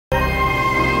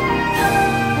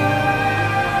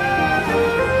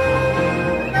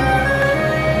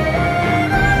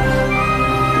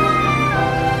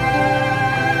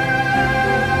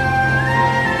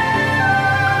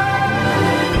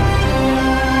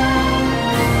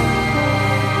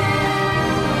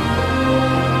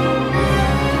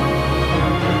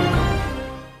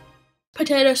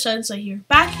Starter Sensei here,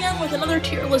 back again with another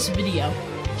tier list video.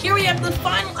 Here we have the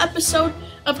final episode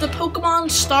of the Pokemon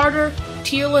Starter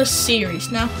tier list series.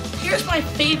 Now, here's my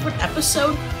favorite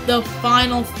episode, the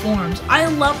final forms. I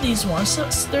love these ones.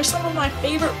 They're some of my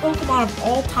favorite Pokemon of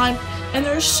all time, and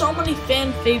there's so many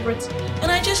fan favorites, and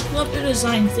I just love their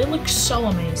designs. They look so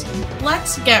amazing.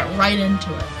 Let's get right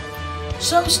into it.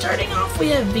 So, starting off, we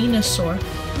have Venusaur.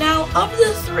 Now, of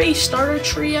the three starter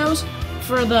trios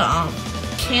for the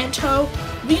Kanto,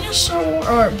 Venusaur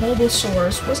or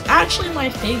Bulbasaur's was actually my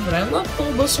favorite. I love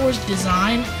Bulbasaur's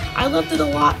design. I loved it a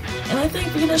lot, and I think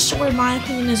Venusaur, in my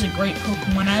opinion, is a great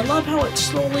Pokemon. I love how it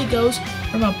slowly goes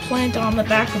from a plant on the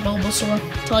back of Bulbasaur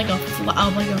to like a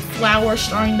flower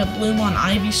starting to bloom on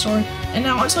Ivysaur, and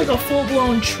now it's like a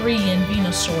full-blown tree in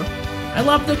Venusaur. I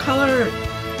love the colors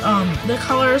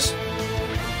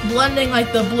blending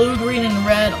like the blue, green, and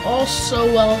red all so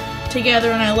well together,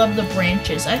 and I love the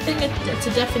branches. I think it's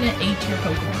a definite A-tier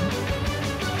Pokemon.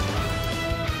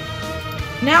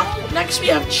 Now, next we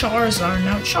have Charizard.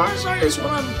 Now, Charizard is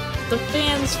one of the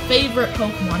fans' favorite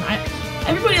Pokemon.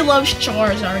 Everybody loves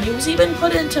Charizard. It was even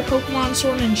put into Pokemon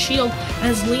Sword and Shield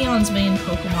as Leon's main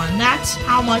Pokemon. That's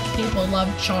how much people love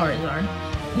Charizard.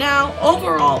 Now,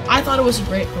 overall, I thought it was a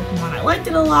great Pokemon. I liked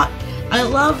it a lot. I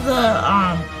love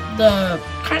the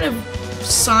kind of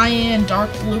cyan,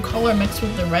 dark blue color mixed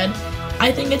with the red.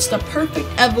 I think it's the perfect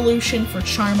evolution for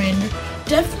Charmander.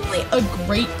 Definitely a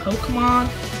great Pokemon.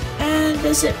 And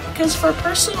because for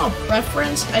personal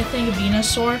preference, I think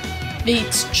Venusaur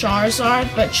beats Charizard,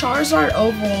 but Charizard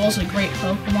overall is a great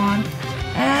Pokemon.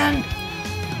 And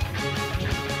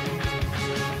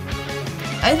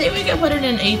I think we can put it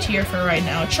in A tier for right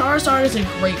now. Charizard is a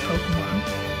great Pokemon.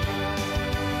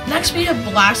 Next we have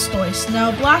Blastoise.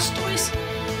 Now Blastoise,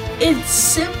 it's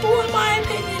simple in my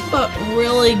opinion, but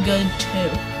really good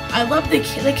too. I love the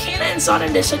cannons on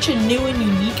it is such a new and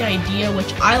unique idea,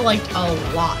 which I liked a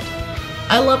lot.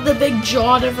 I love the big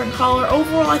jaw, different color.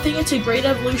 Overall, I think it's a great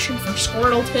evolution for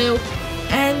Squirtle too.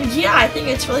 And yeah, I think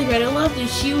it's really great. I love the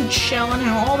huge shell and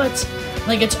how all that's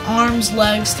like its arms,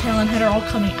 legs, tail, and head are all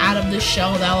coming out of this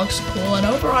shell. That looks cool. And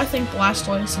overall, I think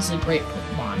Blastoise is a great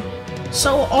Pokemon.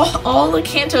 So all the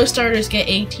Kanto starters get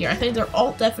A tier. I think they're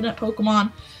all definite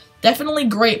Pokemon. Definitely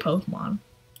great Pokemon.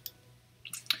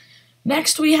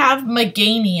 Next we have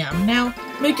Meganium. Now,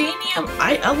 Meganium,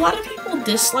 a lot of people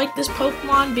dislike this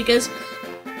Pokemon because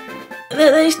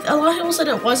a lot of people said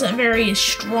it wasn't very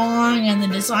strong and the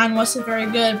design wasn't very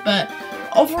good, but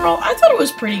overall, I thought it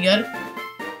was pretty good.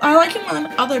 I like it more than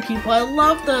other people. I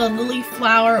love the lily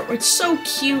flower. It's so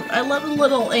cute. I love the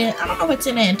little, I don't know if it's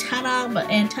an antenna,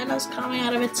 but antennas coming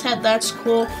out of its head. That's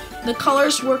cool. The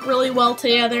colors work really well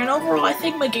together, and overall, I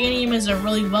think Meganium is a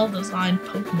really well-designed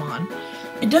Pokemon.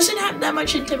 It doesn't have that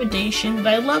much intimidation,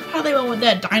 but I love how they went with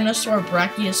that dinosaur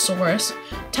Brachiosaurus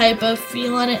type of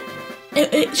feeling.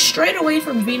 It strayed away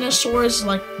from Venusaur's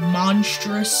like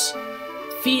monstrous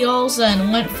feels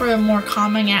and went for a more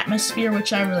calming atmosphere,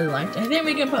 which I really liked. I think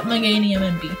we can put Meganium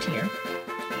in B tier.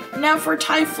 Now for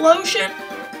Typhlosion,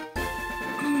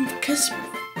 because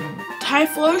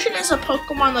Typhlosion is a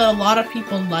Pokemon that a lot of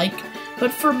people like,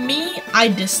 but for me, I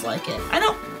dislike it.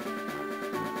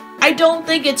 I don't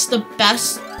think it's the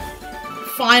best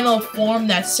final form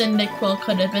that Cyndaquil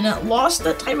could have been. It lost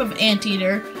the type of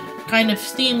Anteater kind of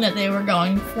theme that they were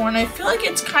going for, and I feel like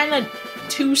it's kind of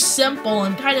too simple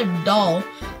and kind of dull.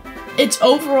 I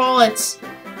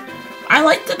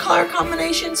like the color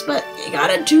combinations, but you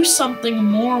gotta do something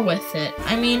more with it.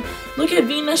 I mean, look at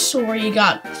Venusaur, you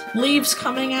got leaves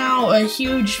coming out, a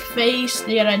huge face,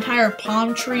 you got an entire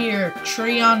palm tree or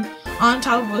tree on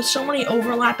top with so many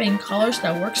overlapping colors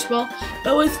that works well.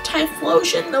 But with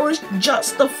Typhlosion, there was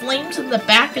just the flames in the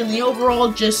back, and the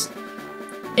overall just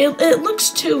it looks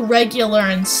too regular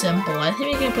and simple. I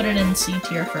think we can put it in C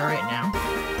tier for right now.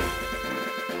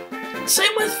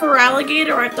 Same with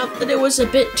Feraligatr. I thought that it was a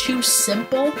bit too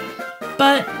simple,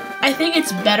 but I think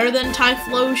it's better than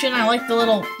Typhlosion. I like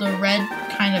the red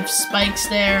kind of spikes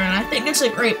there, and I think it's a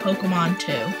great Pokemon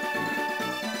too.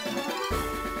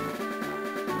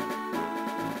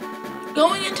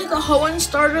 Going into the Hoenn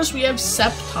starters, we have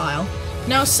Sceptile.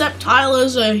 Now, Sceptile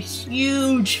is a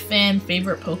huge fan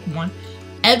favorite Pokemon.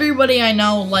 Everybody I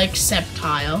know likes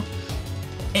Sceptile.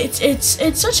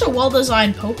 It's such a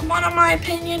well-designed Pokemon in my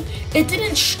opinion. It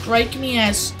didn't strike me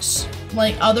as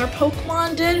like other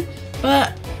Pokemon did,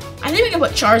 but I think we can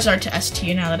put Charizard to S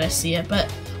tier now that I see it.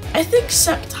 But I think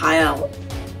Sceptile,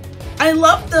 I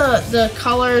love the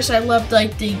colors. I love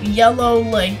like the yellow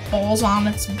like balls on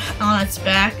its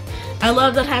back. I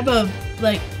love the type of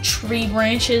like tree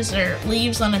branches or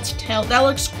leaves on its tail. That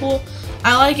looks cool.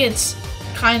 I like its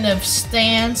kind of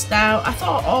stance out. I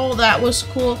thought all that was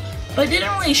cool, but it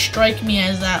didn't really strike me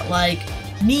as that, like,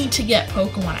 need to get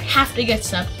Pokemon. I have to get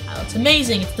Sceptile. It's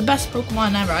amazing. It's the best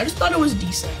Pokemon ever. I just thought it was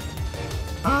decent.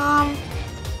 I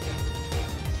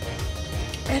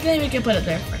think we can put it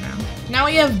there for now. Now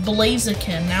we have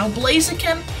Blaziken. Now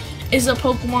Blaziken is a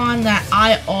Pokemon that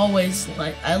I always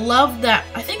like. I love that.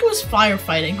 I think it was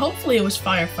firefighting. Hopefully it was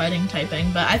firefighting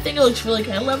typing, but I think it looks really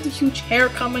good. I love the huge hair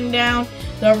coming down,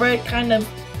 the red kind of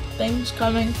things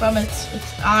coming from its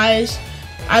eyes.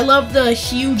 I love the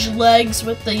huge legs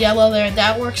with the yellow there.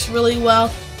 That works really well.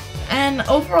 And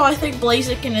overall, I think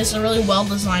Blaziken is a really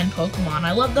well-designed Pokemon.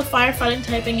 I love the firefighting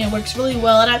typing. It works really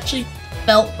well. It actually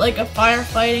felt like a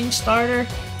firefighting starter,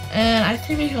 and I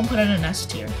think we can put it in S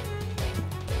tier.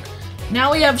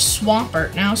 Now we have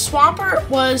Swampert. Now Swampert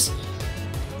was,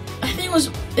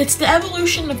 it's the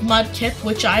evolution of Mudkip,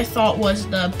 which I thought was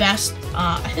the best.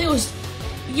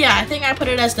 I think I put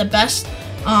it as the best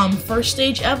first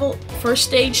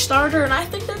stage starter, and I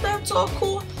think that that's all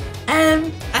cool.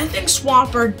 And I think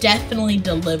Swampert definitely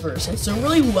delivers. It's a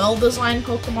really well-designed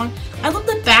Pokemon. I love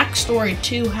the backstory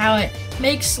too, how it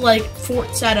makes like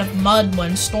forts out of mud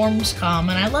when storms come,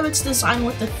 and I love its design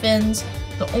with the fins.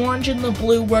 The orange and the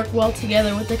blue work well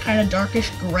together with the kind of darkish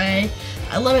gray.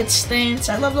 I love its stance.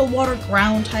 I love the water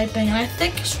ground typing, and I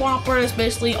think Swampert is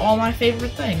basically all my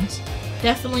favorite things.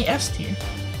 Definitely S tier.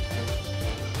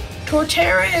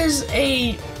 Torterra is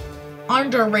a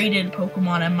underrated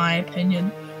Pokemon in my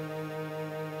opinion.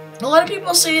 A lot of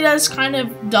people say that it's kind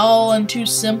of dull and too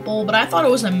simple, but I thought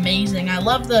it was amazing. I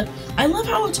love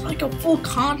how it's like a full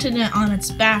continent on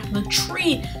its back. The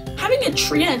tree, having a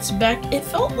tree on its back, it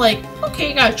felt like, okay,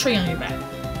 you got a tree on your back.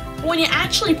 But when you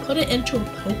actually put it into a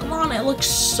Pokemon, it looks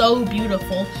so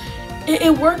beautiful.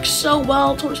 It works so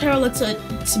well. Torterra,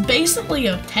 it's basically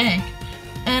a tank.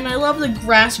 And I love the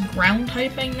grass ground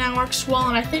typing that works well,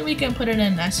 and I think we can put it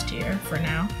in S tier for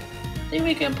now. I think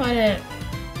we can put it,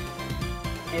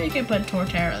 maybe we can put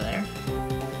Torterra there.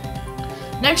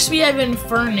 Next we have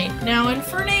Infernape. Now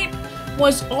Infernape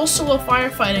was also a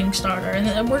firefighting starter,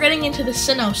 and we're getting into the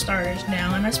Sinnoh starters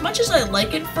now, and as much as I like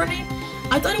Infernape,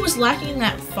 I thought it was lacking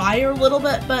that fire a little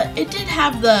bit, but it did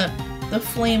have the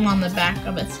flame on the back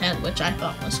of its head, which I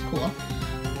thought was cool.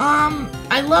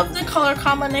 I love the color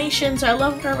combinations. I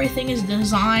love how everything is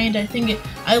designed.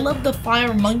 I love the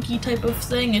fire monkey type of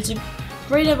thing. It's a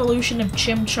great evolution of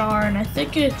Chimchar, and I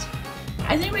think we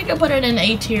can put it in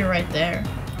A tier right there.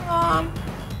 I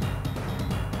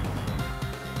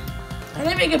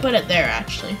think we can put it there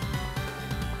actually.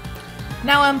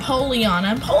 Now Empoleon.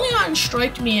 Empoleon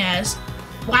struck me as,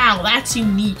 wow, that's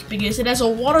unique because it has a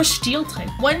water steel type.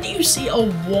 When do you see a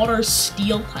water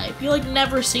steel type? You like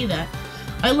never see that.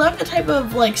 I love the type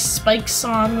of like spikes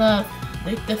on the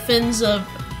fins of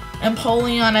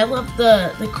Empoleon. I love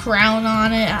the crown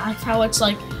on it. How it's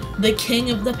like the king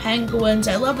of the penguins.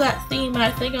 I love that theme, and I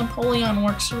think Empoleon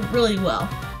works really well.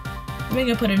 I'm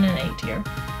gonna put it in A tier.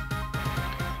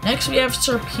 Next we have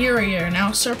Serperior.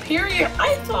 Now Serperior,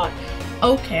 I thought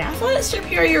that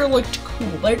Serperior looked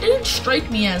cool, but it didn't strike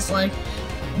me as like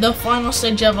the final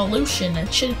stage evolution.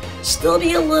 It should still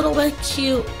be a little bit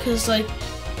cute, because like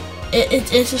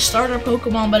it's a starter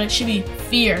Pokemon, but it should be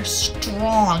fierce,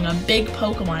 strong, a big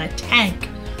Pokemon, a tank.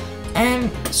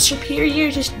 And Serperior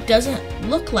just doesn't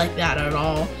look like that at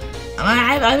all.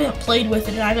 I haven't played with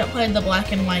it, I haven't played the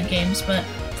black and white games, but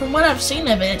from what I've seen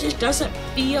of it, it just doesn't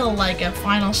feel like a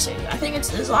final stage. I think its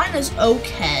design is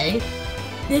okay.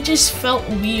 It just felt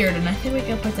weird, and I think we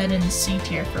can put that in C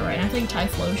tier for right now. I think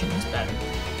Typhlosion is better.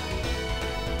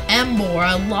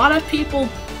 Emboar. A lot of people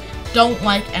don't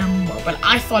like Emboar, but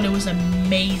I thought it was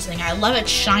amazing. I love it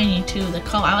shiny too. The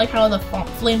color, I like how the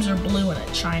flames are blue and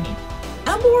it's shiny.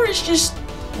 Emboar is just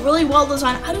really well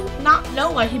designed. I do not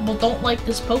know why people don't like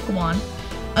this Pokemon.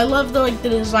 I love the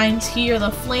designs here.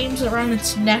 The flames around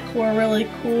its neck were really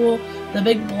cool. The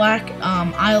big black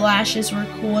eyelashes were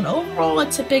cool, and overall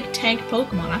it's a big tank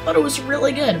Pokemon. I thought it was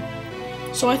really good.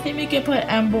 So I think we can put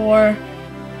Emboar.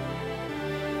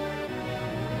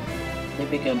 I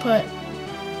think we can put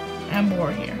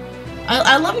Emboar here.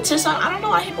 I love its design. I don't know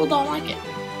why people don't like it.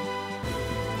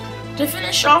 To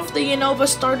finish off the Unova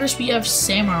starters, we have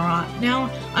Samurott. Now,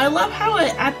 I love how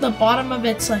at the bottom of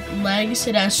its legs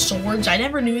it has swords. I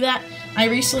never knew that. I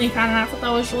recently found out. I thought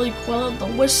that was really cool. The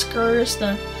whiskers,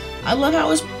 I love how it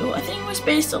was. I think it was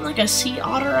based on like a sea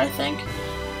otter. I think.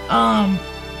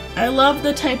 I love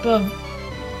the type of,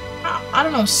 I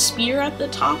don't know, spear at the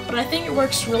top, but I think it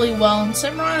works really well. And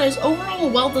Samurott is overall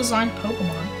a well-designed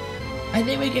Pokemon. I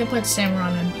think we can put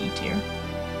Samurott in B tier.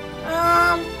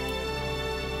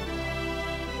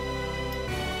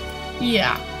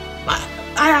 Yeah.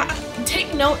 I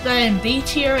take note that in B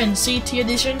tier and C tier,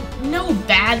 these are no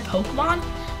bad Pokemon.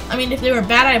 I mean, if they were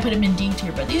bad, I'd put them in D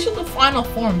tier, but these are the final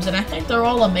forms, and I think they're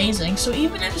all amazing. So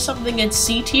even if something gets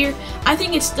C tier, I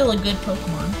think it's still a good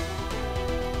Pokemon.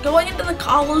 Going into the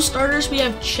Kalos starters, we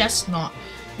have Chestnut.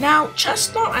 Now,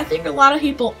 Chestnut, I think a lot of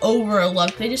people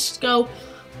overlook. They just go,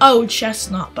 oh,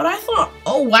 Chestnut. But I thought,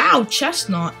 oh wow,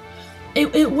 Chestnut.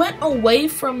 It went away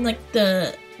from like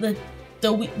the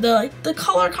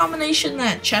color combination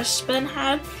that Chespin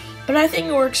had, but I think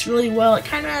it works really well. It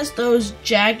kind of has those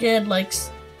jagged like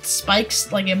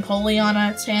spikes like Empoleon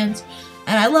on its hands,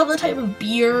 and I love the type of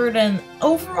beard, and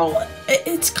overall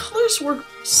its colors work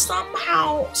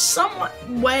somewhat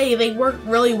way. They work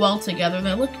really well together.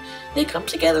 They come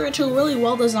together into a really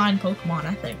well designed Pokemon,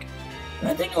 I think. And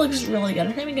I think it looks really good.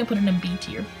 I think we can put it in B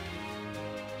tier.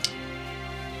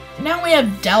 Now we have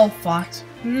Delphox.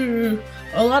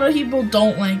 A lot of people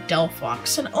don't like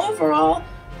Delphox, and overall,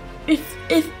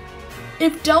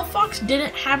 if Delphox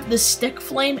didn't have the stick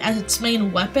flame as its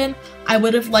main weapon, I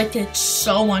would have liked it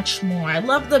so much more. I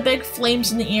love the big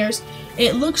flames in the ears.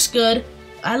 It looks good.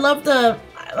 I love the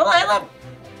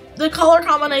color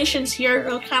combinations here.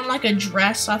 Kind of like a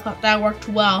dress. I thought that worked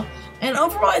well. And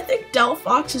overall, I think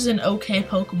Delphox is an okay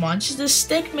Pokemon. Just the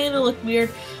stick made it look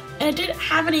weird, and it didn't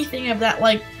have anything of that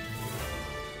like,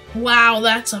 wow,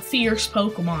 that's a fierce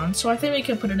Pokemon. So I think we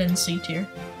can put it in C tier.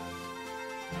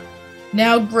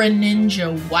 Now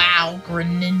Greninja. Wow,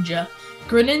 Greninja.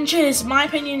 Greninja is, in my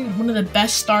opinion, one of the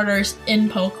best starters in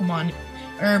Pokemon,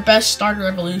 or best starter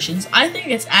evolutions. I think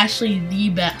it's actually the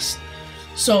best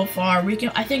so far.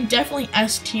 I think definitely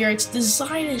S tier. Its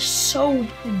design is so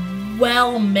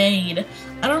well made.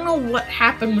 I don't know what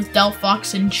happened with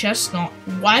Delphox and Chestnut.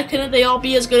 Why couldn't they all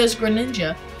be as good as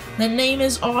Greninja? The name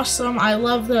is awesome. I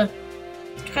love the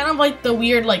kind of like the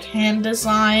weird like hand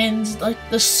designs, like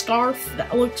the scarf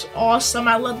that looks awesome.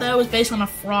 I love that it was based on a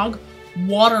frog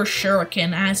water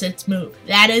shuriken as its move.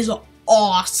 That is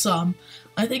awesome.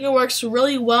 I think it works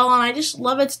really well, and I just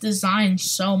love its design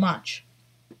so much.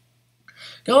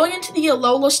 Going into the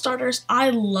Alola starters,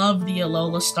 I love the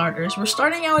Alola starters. We're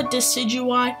starting out with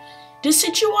Decidueye.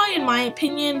 Decidueye, in my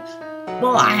opinion,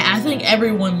 well, I think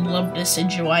everyone loved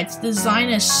Decidueye. Its design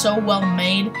is so well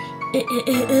made.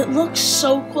 It looks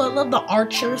so cool. I love the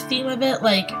Archer theme of it.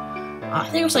 Like, I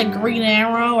think it was like Green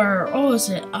Arrow, or what was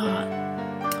it?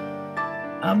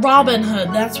 Robin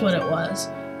Hood. That's what it was.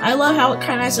 I love how it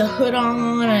kind of has a hood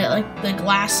on it, like the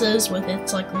glasses with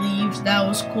its like leaves. That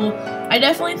was cool. I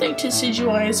definitely think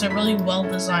Decidueye is a really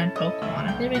well-designed Pokemon.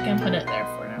 I think we can put it there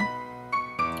for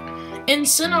now.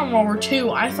 Incineroar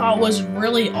too, I thought was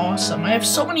really awesome. I have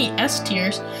so many S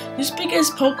tiers just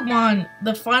because Pokemon,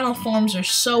 the final forms are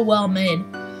so well made.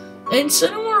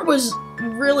 Incineroar was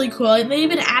really cool, and they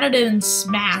even added it in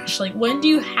Smash. Like, when do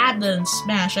you have that in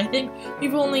Smash? I think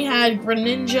we've only had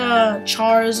Greninja,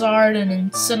 Charizard, and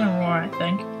Incineroar, I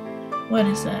think. What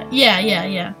is that?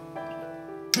 Yeah.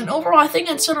 And overall, I think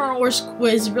Incineroar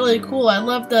was really cool. I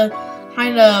love the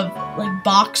kind of, like,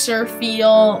 boxer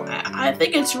feel. I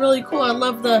think it's really cool. I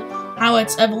love how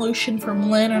it's evolution from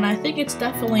Lyn, and I think it's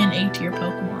definitely an A-tier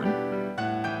Pokemon.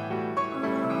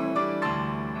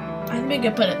 I think we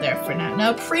can put it there for now.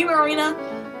 Now, Primarina,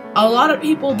 a lot of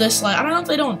people dislike. I don't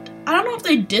know if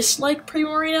they dislike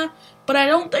Primarina, but I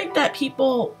don't think that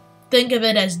people think of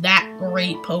it as that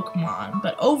great Pokemon.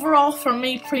 But overall, for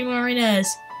me, Primarina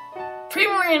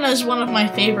is one of my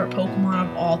favorite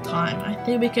Pokemon of all time. I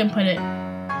think we can put it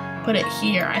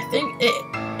here. I think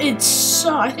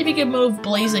I think we can move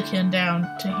Blaziken down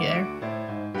to here.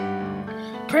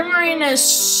 Primarina is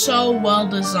so well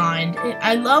designed.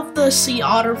 I love the sea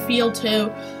otter feel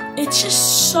too. It's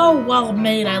just so well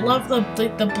made. I love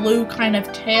the blue kind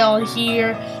of tail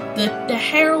here. The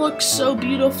hair looks so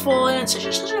beautiful, and it's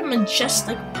just such a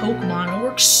majestic Pokemon. It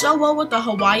works so well with the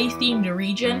Hawaii themed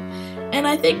region. And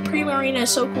I think Primarina is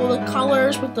so cool. The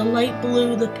colors with the light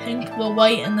blue, the pink, the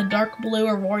white, and the dark blue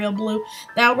or royal blue,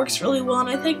 that works really well. And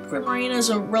I think Primarina is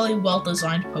a really well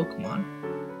designed Pokemon.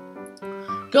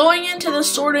 Going into the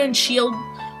Sword and Shield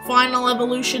final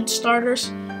evolution starters,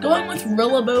 going with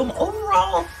Rillaboom.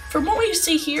 Overall, from what we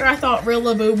see here, I thought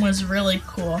Rillaboom was really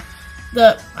cool.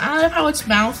 I love how its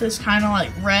mouth is kind of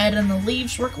like red, and the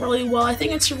leaves work really well. I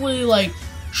think it's a really like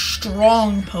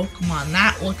strong Pokemon.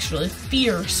 That looks really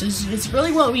fierce. It's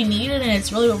really what we needed, and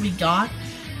it's really what we got.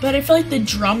 But I feel like the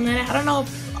drum that I don't know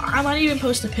if I might even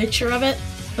post a picture of it,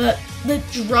 but the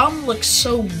drum looks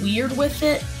so weird with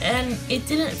it, and it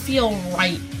didn't feel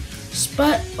right.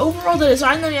 But overall, the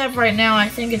design that we have right now, I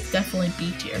think it's definitely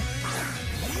B tier.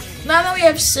 Now that we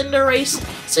have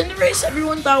Cinderace,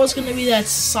 everyone thought was gonna be that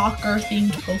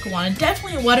soccer-themed Pokemon, and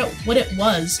definitely what it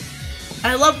was.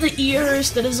 I love the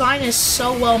ears. The design is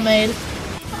so well made.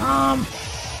 I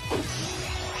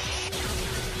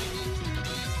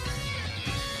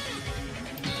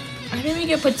think we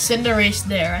can put Cinderace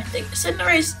there. I think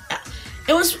Cinderace,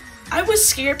 I was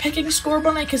scared picking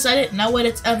Scorbunny because I didn't know what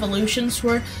its evolutions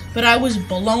were, but I was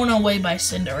blown away by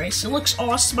Cinderace. It looks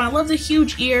awesome. I love the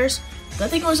huge ears. I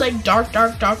think it was like dark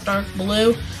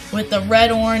blue with the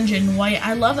red, orange, and white.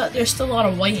 I love that there's still a lot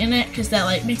of white in it because that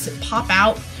like makes it pop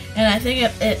out, and I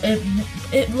think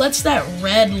it lets that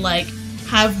red like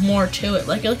have more to it.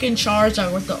 Like look in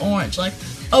Charizard with the orange, like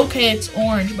okay it's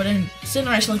orange, but in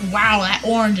Cinderace like wow that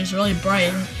orange is really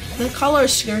bright. The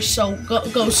colors go so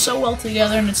well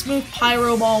together, and its move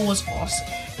Pyro Ball was awesome.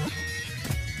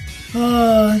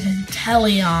 Oh,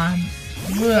 Inteleon.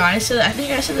 I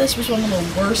think I said this was one of the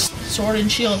worst Sword and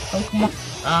Shield Pokemon,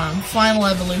 Final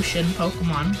Evolution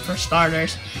Pokemon for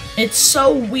starters. It's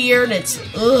so weird. It's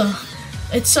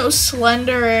so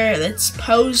slender. Its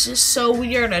pose is so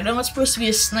weird. I know it's supposed to be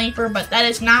a sniper, but that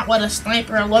is not what a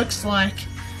sniper looks like.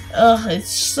 It's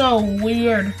so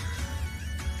weird.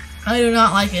 I do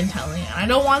not like Inteleon. I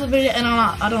don't want the video to end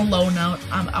on a low note.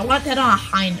 I want that on a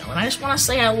high note. And I just want to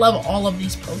say I love all of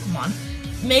these Pokemon.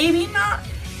 Maybe not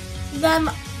them,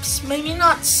 maybe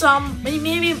not some,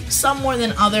 maybe some more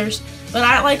than others, but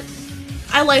I like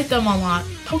them a lot.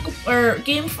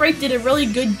 GameFreak did a really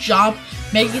good job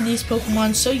making these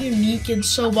Pokemon so unique and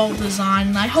so well designed.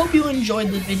 And I hope you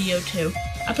enjoyed the video too.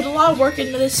 I put a lot of work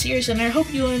into this series, and I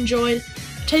hope you enjoyed.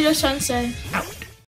 Potato Sensei out.